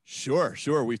 Sure.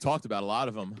 We've talked about a lot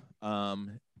of them.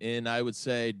 And I would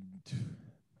say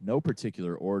no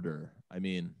particular order. I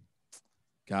mean,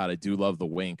 God, I do love the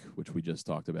wink, which we just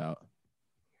talked about.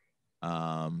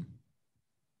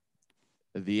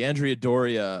 The Andrea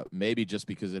Doria, maybe just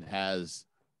because it has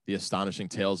the astonishing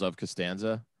tales of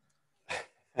Costanza.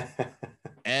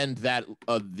 And that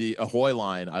the Ahoy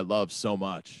line I love so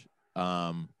much.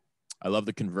 I love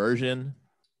the conversion,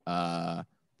 the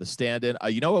stand-in.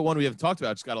 You know what one we haven't talked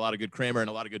about? It's got a lot of good Kramer and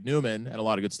a lot of good Newman and a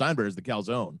lot of good Steinberg is the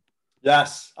calzone.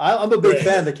 Yes, I'm a big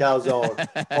fan of the calzone.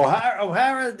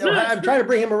 O'Hara, I'm trying to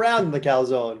bring him around in the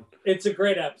calzone. It's a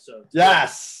great episode.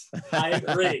 Yes. I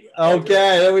agree.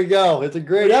 Okay, there we go. It's a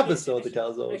great episode, the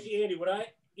calzone. Actually, Andy,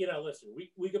 listen,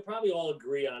 we could probably all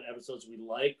agree on episodes we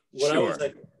like. What I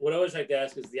always like to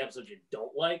ask is the episodes you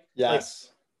don't like.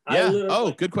 Yes.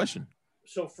 Like, good question.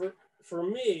 So for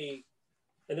me,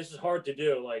 and this is hard to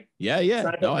do, like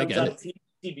no, I get it.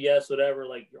 TBS, whatever,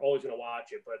 like you're always gonna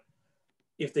watch it, but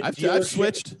if the I've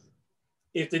switched.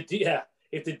 If the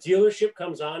dealership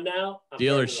comes on now,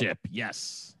 dealership,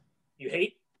 yes. You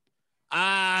hate?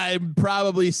 I'm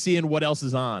probably seeing what else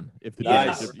is on. If the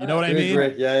dealership, you know what I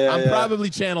mean? Yeah. I'm probably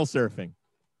channel surfing.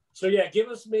 So give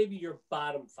us maybe your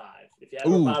bottom five. If you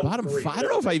have bottom three, five. I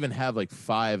don't know if I even have like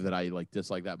five that I like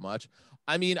dislike that much.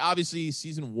 I mean, obviously,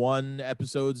 season 1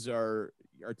 episodes are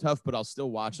tough, but I'll still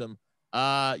watch them.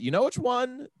 You know which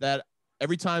one that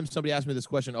every time somebody asks me this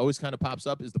question always kind of pops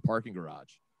up is the parking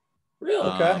garage. Really?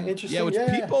 Okay, interesting. Yeah, which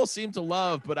people seem to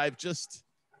love, but I've just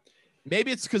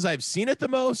maybe it's because I've seen it the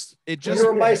most. It just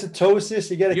Uromycetosis,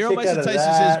 you get a kick out of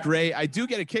that. Is great. I do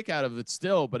get a kick out of it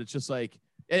still, but it's just like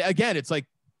again, it's like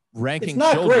ranking. It's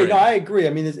not children. great. No, I agree.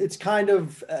 I mean, it's kind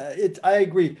of I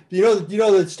agree. You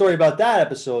know the story about that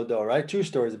episode though, right? 2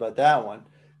 stories about that one.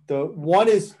 The one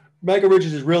is Michael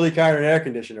Richards is really carrying an air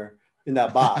conditioner in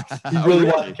that box. He really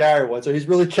wanted to carry one, so he's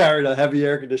really carried a heavy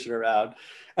air conditioner around.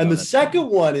 And the second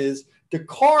one is the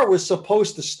car was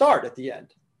supposed to start at the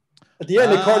end. At the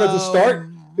end, the car doesn't start.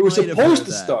 It was supposed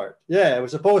to start. Yeah, it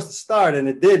was supposed to start, and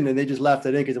it didn't, and they just left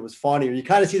it in because it was funny. You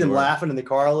kind of see them laughing in the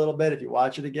car a little bit if you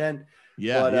watch it again.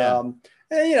 Yeah, but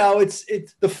and,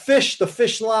 it's the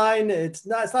fish line. It's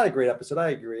not a great episode. I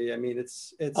agree. I mean,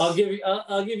 it's. I'll give you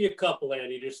a couple,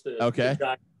 Andy, just to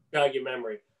jog your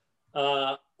memory.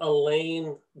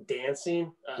 Elaine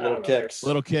dancing. I Little don't know. kicks.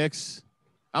 Little kicks.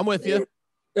 I'm with you.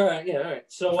 All right, yeah, all right.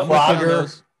 So I'm with you on Frogger.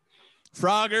 those.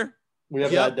 Frogger. We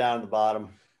have Yep. that down at the bottom.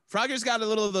 Frogger's got a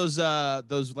little of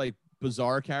those like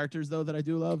bizarre characters though that I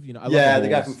do love. You know, I Yeah, love the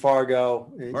guy from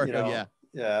Fargo. Fargo, yeah.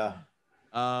 Yeah.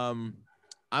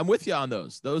 I'm with you on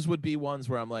those. Those would be ones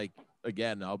where I'm like,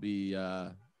 again, I'll be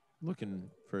looking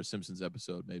for a Simpsons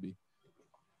episode maybe.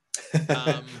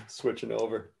 Switching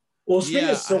over. Well, speaking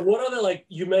Yeah, of, so what other, like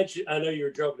you mentioned, I know you were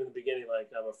joking in the beginning, like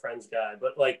I'm a Friends guy,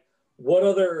 but like what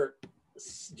other,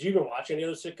 do you even watch any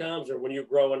other sitcoms, or when you're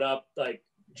growing up, like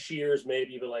Cheers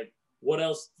maybe, but like what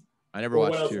else? I never What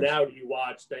watched else Cheers. now do you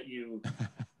watch that you?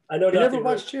 I know You never nothing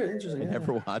watched really- Cheers? Interesting. I yeah.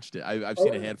 never watched it. I've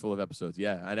seen a yeah. handful of episodes.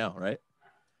 Yeah, I know, right?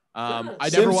 Yeah. I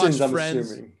never watched I'm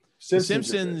Friends. assuming. The Simpsons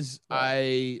are good.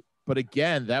 Simpsons, but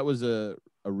again, that was a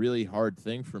really hard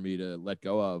thing for me to let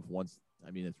go of once.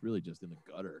 I mean, it's really just in the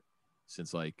gutter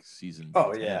since like season.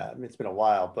 Oh 10. yeah, I mean, it's been a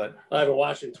while, but I haven't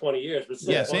watched it in 20 years, but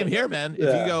still Yeah, funny. same here, man. If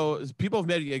Yeah. you go, people have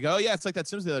made you go, yeah, it's like that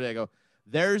Simpsons the other day. I go,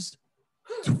 there's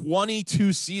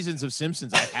 22 seasons of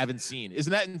Simpsons I haven't seen.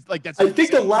 Isn't that like that's? I think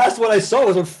the last one I saw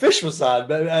was when Fish was on.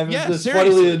 But I mean, Yeah, just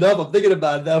seriously. funnily enough, I'm thinking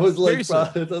about it. That was like Seriously.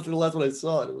 probably, that's the last one I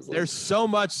saw. It was like, There's so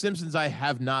much Simpsons I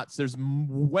have not. There's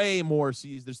way more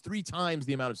seasons. There's 3 times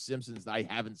the amount of Simpsons that I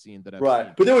haven't seen that I've right,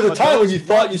 seen. but there was a But time when those you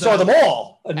thought you ones saw that- them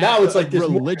all, and now it's like there's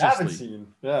more you haven't religiously. seen.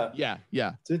 Yeah, Yeah,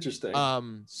 yeah. it's interesting.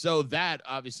 So that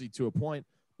obviously to a point,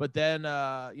 but then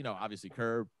you know, obviously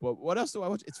Curb. But what else do I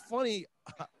watch? It's funny.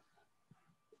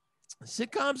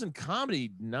 Sitcoms and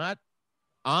comedy not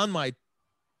on my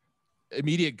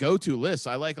immediate go-to list.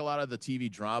 I like a lot of the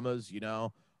TV dramas. You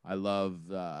know, I love.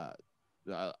 I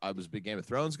was a big Game of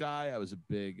Thrones guy. I was a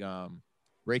big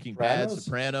Breaking Bad,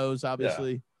 Sopranos,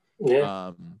 obviously.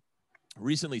 Yeah.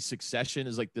 Recently, Succession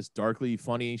is like this darkly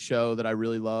funny show that I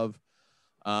really love.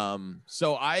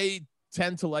 So I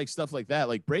tend to like stuff like that,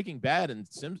 like Breaking Bad and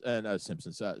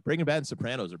Simpsons. Breaking Bad and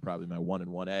Sopranos are probably my 1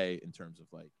 and 1A in terms of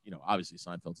like, you know, obviously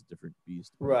Seinfeld's a different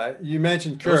beast. Right, you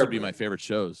mentioned Those Curb. would be my favorite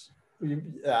shows.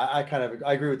 Yeah,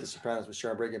 I agree with the Sopranos for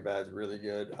sure. Breaking Bad is really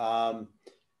good.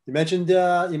 You mentioned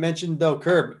though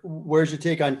Curb. Where's your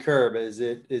take on Curb? Is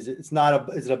it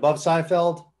above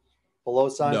Seinfeld, below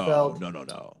Seinfeld?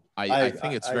 No. I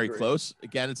think it's very agree. close.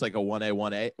 Again, it's like a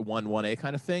 1A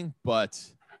kind of thing, but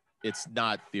it's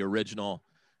not the original.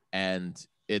 And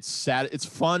it's sad. It's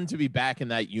fun to be back in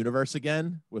that universe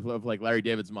again with like Larry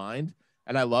David's Mind.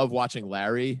 And I love watching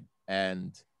Larry,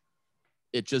 and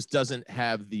it just doesn't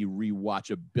have the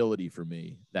rewatchability for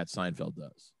me that Seinfeld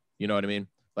does. You know what I mean?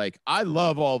 Like, I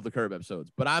love all of the Curb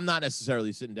episodes, but I'm not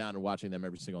necessarily sitting down and watching them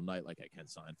every single night like I can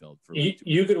Seinfeld. For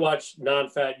You could watch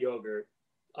non-fat yogurt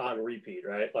on repeat,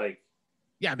 right? Like,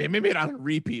 yeah, maybe not on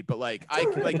repeat, but like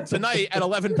tonight at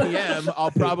 11 p.m., I'll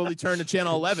probably turn to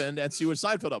channel 11 and see what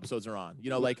Seinfeld episodes are on. You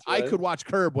know, like Right. I could watch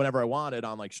Curb whenever I wanted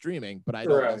on like streaming, but I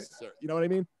don't. Right. You know what I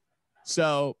mean?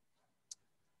 So,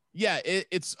 yeah,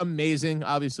 it's amazing.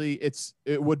 Obviously,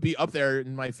 it would be up there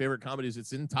in my favorite comedies.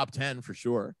 It's in top 10 for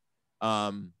sure.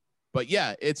 But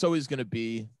yeah, it's always going to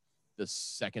be the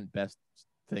second best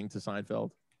thing to Seinfeld.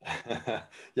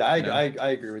 Yeah, I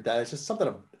agree with that. It's just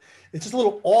something. It's just a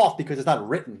little off because it's not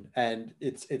written, and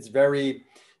it's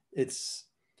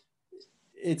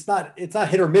not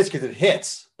hit or miss because it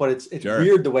hits, but it's Sure.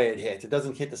 weird the way it hits. It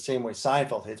doesn't hit the same way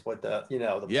Seinfeld hits with the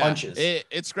punches.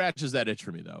 It scratches that itch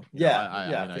for me though.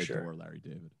 I I sure. adore Larry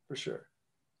David. For sure.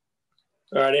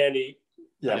 all right, Andy.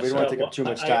 Yeah, we Yes, don't want to uh, take up too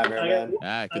much I- time I- here, man.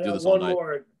 I I could do got this all one night.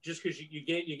 more, just because you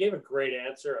gave a great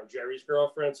answer on Jerry's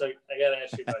girlfriend. So I got to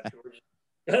ask you about George.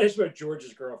 I got to ask you about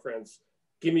George's girlfriends.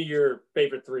 Give me your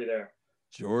favorite 3 there.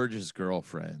 George's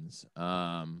girlfriends.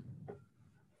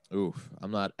 Oof.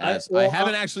 I'm not I as I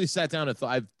haven't actually sat down and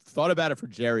I've thought about it for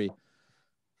Jerry.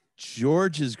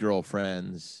 George's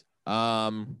girlfriends.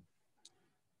 For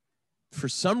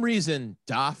some reason,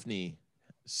 Daphne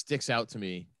sticks out to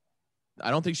me. I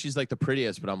don't think she's like the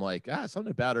prettiest, but I'm like, something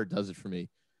about her does it for me.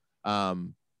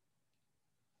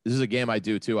 This is a game I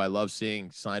do too. I love seeing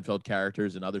Seinfeld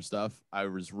characters and other stuff. I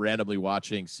was randomly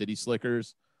watching City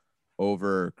Slickers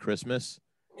over Christmas,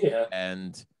 Yeah.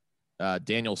 and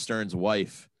Daniel Stern's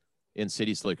wife in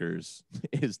City Slickers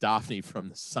is Daphne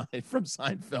from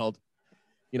Seinfeld.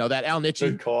 You know, that Al Good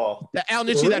Nitchy, call. that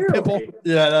pimple.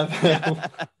 Yeah,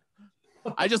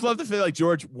 I just love the feel like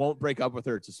George won't break up with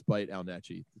her to spite Al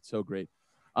Nitchy. It's so great.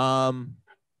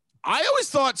 I always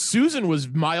thought Susan was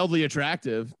mildly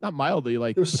attractive. Not mildly,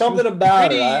 like there was she something about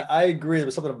pretty. her. I agree. There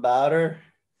was something about her.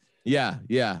 Yeah.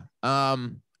 I'll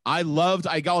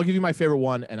give you my favorite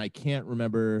one, and I can't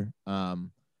remember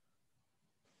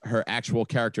her actual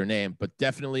character name, but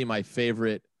definitely my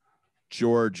favorite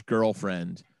George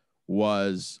girlfriend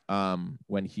was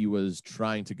when he was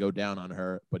trying to go down on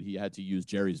her, but he had to use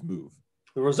Jerry's move.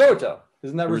 The risotto.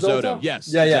 Isn't that risotto?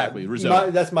 Yes. Yeah, exactly. Risotto.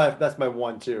 That's my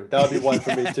one too. That would be one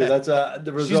for me too. That's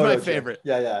the risotto. She's my favorite.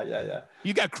 Yeah.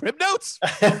 You got crib notes?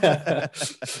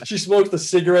 She smokes the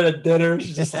cigarette at dinner.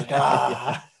 She's just like,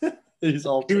 ah. He's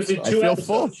all. She was in I 2 feel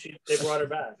episodes. full. They brought her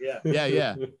back.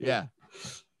 Yeah. Yeah.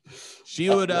 She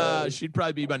would. She'd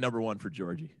probably be my number one for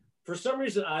Georgie. For some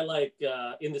reason, I like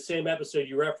in the same episode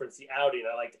you referenced the outing.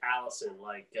 I liked Allison.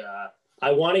 Like,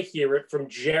 I want to hear it from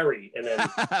Jerry, and then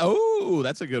Oh,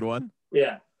 that's a good one.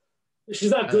 yeah,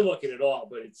 she's not good looking at all,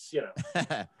 but it's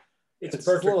it's It's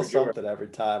perfect. a little for George. something every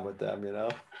time with them,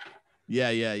 Yeah.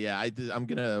 I'm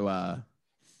gonna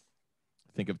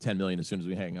think of 10 million as soon as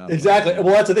we hang up. Exactly.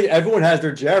 Well, that's the thing. Everyone has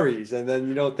their Jerrys, and then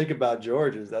you don't think about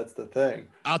George's. That's the thing.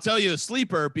 I'll tell you a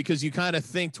sleeper because you kind of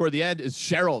think toward the end is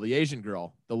Cheryl, the Asian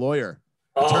girl, the lawyer,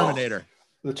 the Oh. Terminator.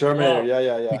 The Terminator. Oh.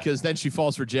 Yeah. Because then she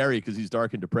falls for Jerry because he's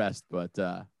dark and depressed. But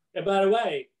And by the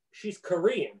way, she's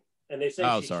Korean, and they say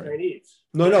she's sorry. Chinese.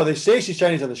 No. They say she's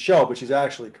Chinese on the show, but she's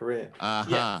actually Korean.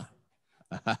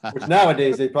 Which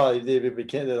nowadays the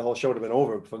whole show would have been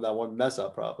over from that one mess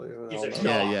up, probably. I He's don't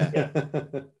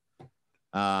a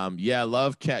know. I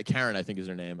love Karen, I think is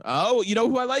her name. Oh, you know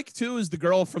who I like too is the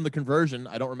girl from The Conversion.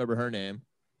 I don't remember her name.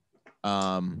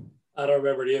 I don't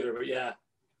remember it either, but yeah.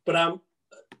 But I'm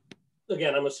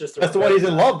a sister. That's the one he's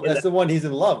in love. That's the one he's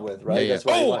in love with, right? Yeah. That's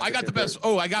why he Oh, wants I to got the convert. best.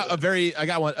 Oh, I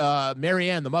got one.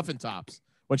 Marianne, the Muffin Tops,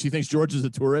 when she thinks George is a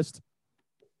tourist.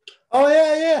 Oh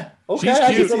yeah. Okay, She's I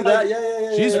can cute. see that.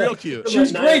 Yeah. She's yeah. real cute.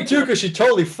 She's great too because she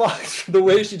totally fucked the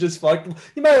way she just fucked him.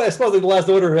 You might have supposed like the last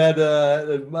order had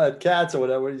cats or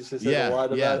whatever. You just said a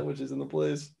lot about it, which is in the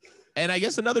place. And I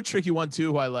guess another tricky one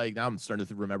too, who I like. Now I'm starting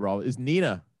to remember all is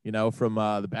Nina. From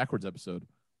the Backwards episode,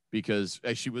 because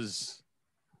she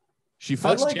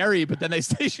fucks Jerry, but then they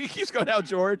say she keeps going out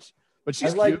George. But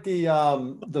she's like cute.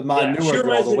 the Manure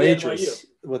girl, the waitress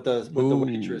with the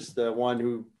waitress, the one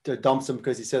who dumps him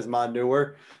because he says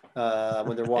Manure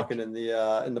when they're walking in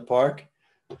the park.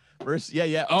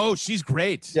 Yeah. Oh, she's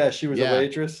great. Yeah, she was a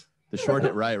waitress. The short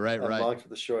hair, right. With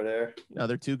the short hair. No,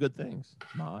 they're two good things.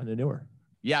 Manure.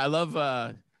 Yeah, I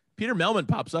love Peter Melman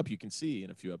pops up. You can see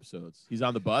in a few episodes. He's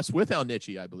on the bus with El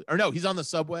Nichi, I believe. Or no, he's on the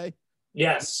subway.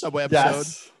 Yes. Subway episode.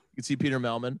 Yes. You can see Peter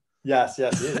Melman. Yes.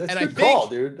 That's And a good call,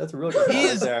 dude. That's a really good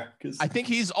call there. I think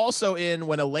he's also in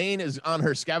when Elaine is on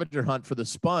her scavenger hunt for the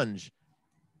sponge.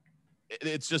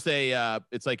 It's just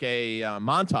it's like a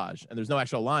montage, and there's no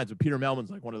actual lines. But Peter Melman's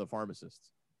like one of the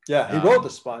pharmacists. Yeah, he wrote the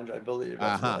sponge, I believe.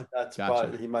 That's Gotcha.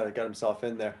 probably he might have got himself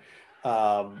in there.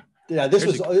 This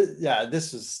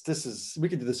is we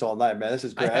could do this all night, man. This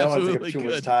is great. I don't want to take up too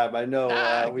much time. I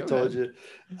know we told you.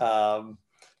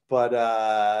 But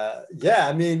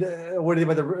I mean, what do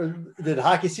you about did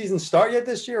hockey season start yet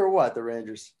this year or what? The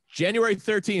Rangers. January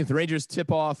 13th, Rangers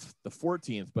tip off the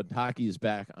 14th, but hockey is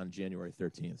back on January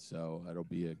 13th. So that'll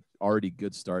be a already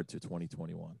good start to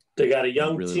 2021. They got a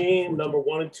young team, number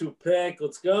 1 and 2 pick.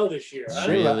 Let's go this year.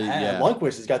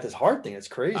 Lundqvist has got this heart thing. It's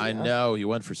crazy. I know. He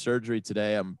went for surgery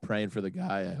today. I'm praying for the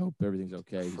guy. I hope everything's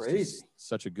okay. Crazy. He's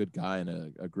such a good guy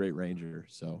and a great Ranger.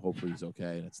 So hopefully he's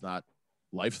okay. And it's not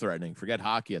life-threatening. Forget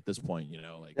hockey at this point,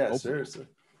 seriously.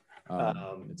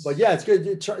 But yeah, it's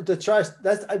good.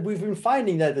 We've been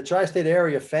finding that the tri-state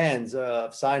area fans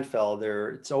of Seinfeld,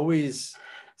 it's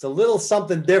a little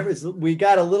something different. We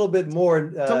got a little bit more.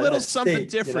 It's a little something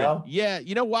different. Yeah,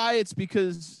 you know why? It's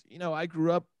because I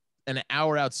grew up an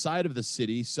hour outside of the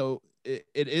city, so it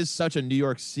is such a New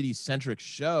York City centric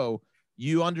show.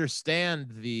 You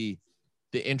understand the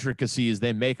intricacies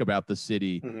they make about the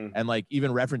city, and like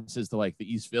even references to like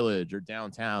the East Village or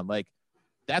downtown, like.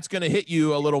 That's going to hit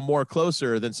you a little more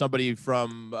closer than somebody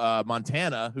from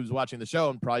Montana who's watching the show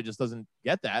and probably just doesn't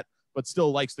get that, but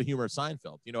still likes the humor of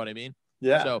Seinfeld. You know what I mean?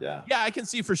 Yeah. So, I can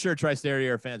see for sure tri-state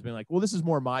area fans being like, well, this is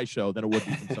more my show than it would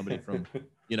be from somebody from,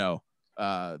 the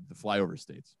flyover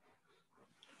states.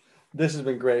 This has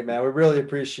been great, man. We really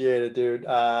appreciate it, dude.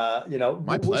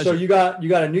 My pleasure. So you got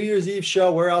a New Year's Eve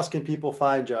show. Where else can people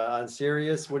find you on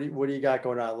Sirius? What do you got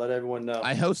going on? Let everyone know.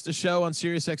 I host a show on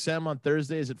Sirius XM on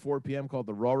Thursdays at 4 p.m. called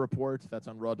The Raw Report. That's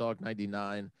on Raw Dog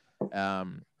 99.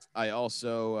 I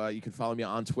also you can follow me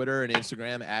on Twitter and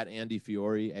Instagram at Andy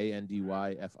Fiori,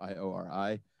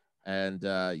 ANDYFIORI. And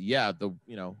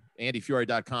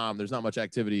AndyFiori.com. There's not much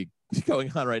activity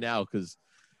going on right now because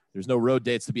there's no road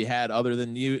dates to be had other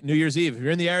than New Year's Eve. If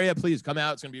you're in the area, please come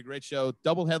out. It's going to be a great show.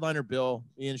 Double headliner bill,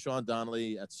 me and Sean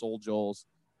Donnelly at Soul Joel's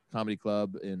Comedy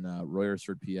Club in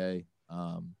Royersford, PA.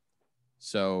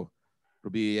 So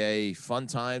it'll be a fun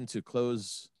time to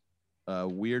close a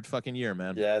weird fucking year,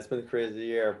 man. Yeah, it's been a crazy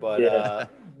year, but Yeah.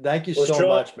 thank you Well, so Sean,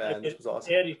 much, man. This was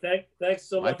awesome. Andy, thanks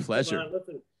so My much. pleasure. For coming on.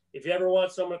 Listen, if you ever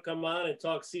want someone to come on and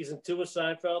talk season 2 of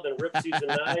Seinfeld and rip season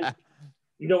 9,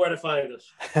 you know where to find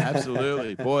us.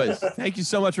 Absolutely, boys. Thank you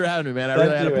so much for having me, man. I Thank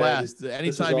really had a you, blast. Andy.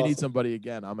 Anytime you need awesome. somebody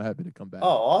again, I'm happy to come back. Oh,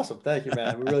 awesome. Thank you,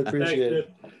 man. We really appreciate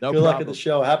it. No Good luck at problem. the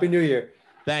show. Happy New Year.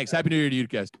 Thanks. Happy New Year to you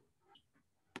guys.